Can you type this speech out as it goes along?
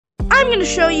I'm going to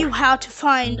show you how to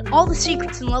find all the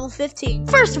secrets in level 15.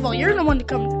 First of all, you're going to want to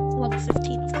come to level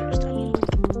 15 first. I mean, you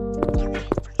can't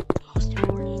forget the most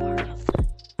important part of the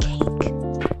cake. You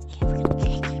can't forget the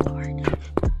cake part.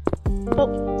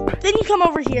 Well, then you come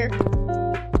over here.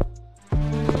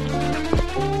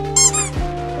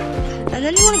 And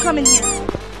then you want to come in here.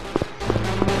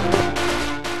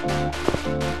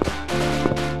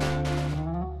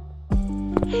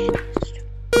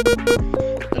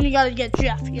 Then you gotta get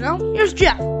Jeff, you know? Here's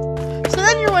Jeff. So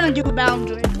then you're gonna do a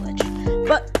boundary glitch.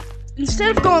 But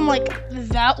instead of going like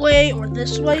that way or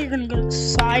this way, you're gonna go to the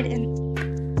side and...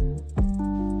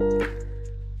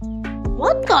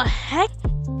 What the heck?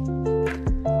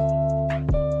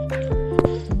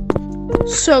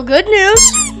 So good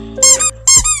news.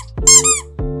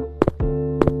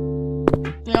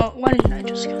 You know, why didn't I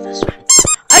just go this way?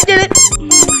 I did it!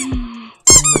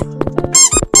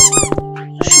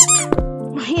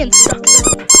 Shoot. My hand's stuck.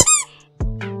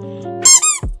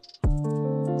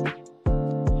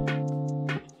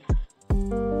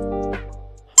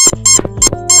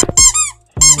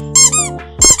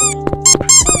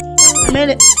 I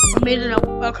made it out.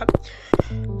 Okay.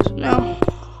 So now,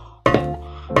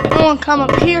 I want to come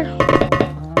up here.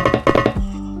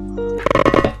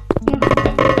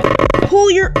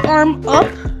 Pull your arm up.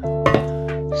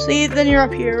 See, then you're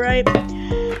up here, right?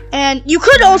 And you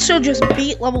could also just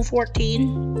beat level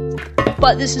 14,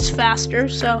 but this is faster,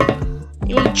 so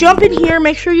you want to jump in here,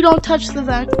 make sure you don't touch the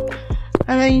vent,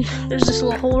 and then there's this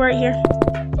little hole right here,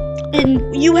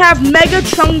 and you have Mega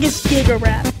Chungus Giga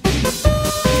Rat.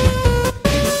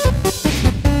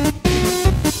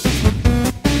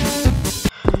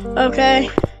 Okay.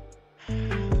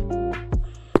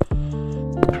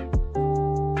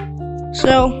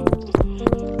 So,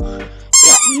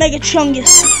 yeah, Mega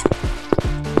Chungus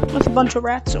with a bunch of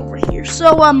rats over here.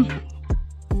 So, hold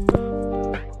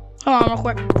on real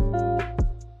quick.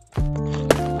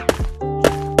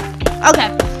 Okay,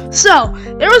 so,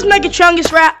 there was Mega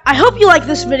Chungus Rat. I hope you like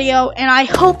this video, and I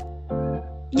hope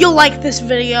you'll like this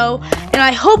video, and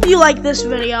I hope you like this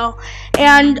video,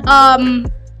 and,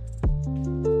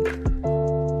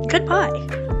 goodbye.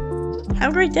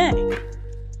 Have a great day.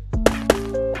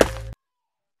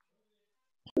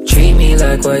 Treat me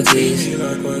like white teeth,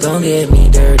 don't get me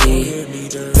dirty.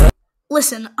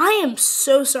 Listen, I am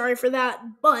so sorry for that,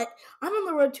 but I'm on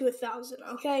the road to 1,000,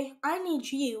 okay? I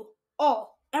need you,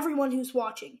 everyone who's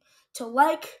watching, to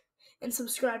like and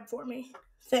subscribe for me.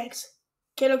 Thanks.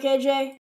 Kiddo KJ.